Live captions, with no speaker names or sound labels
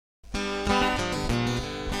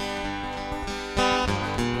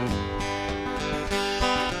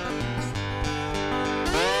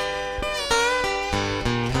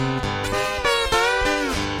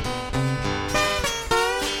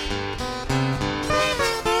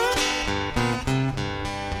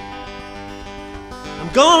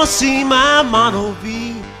Gonna see my Mono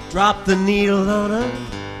V, drop the needle on her.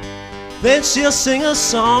 Then she'll sing a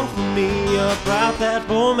song for me about that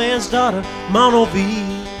poor man's daughter, Mono V.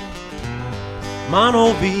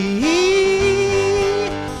 Mono V.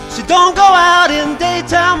 She don't go out in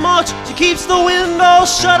daytime much, she keeps the window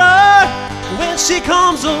shuttered. When she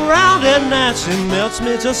comes around at night, she melts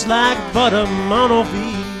me just like butter, Mono V.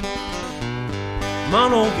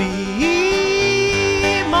 Mono V.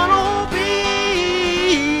 Mono V.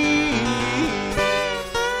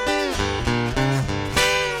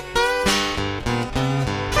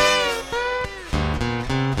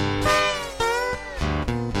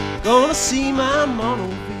 Gonna see my Mono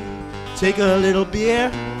V, take a little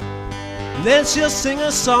beer, and then she'll sing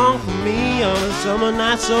a song for me on a summer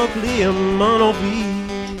night so clear, Mono V.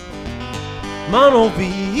 Mono V.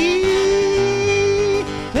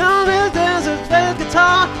 There's a bass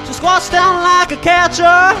guitar, she'll squash down like a catcher,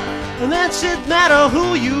 and then shit matter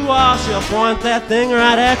who you are, she'll point that thing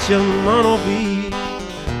right at you, Mono V.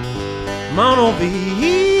 Mono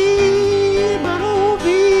V. Mono V.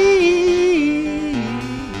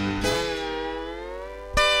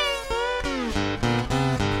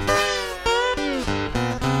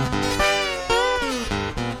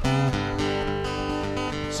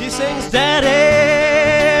 She sings, Daddy,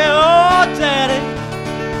 oh Daddy,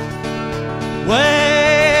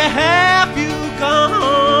 where have you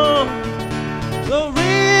gone? The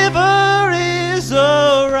river is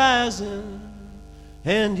a-rising,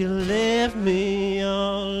 and you left me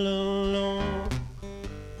all alone.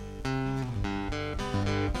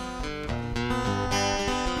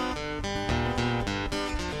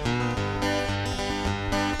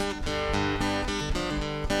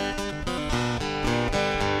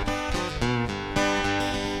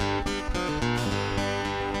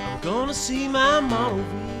 Gonna see my Mono V,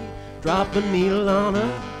 drop a needle on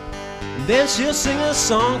her, and then she'll sing a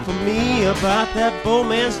song for me about that poor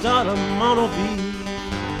man's daughter, Mono V.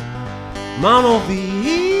 Mono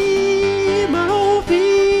V.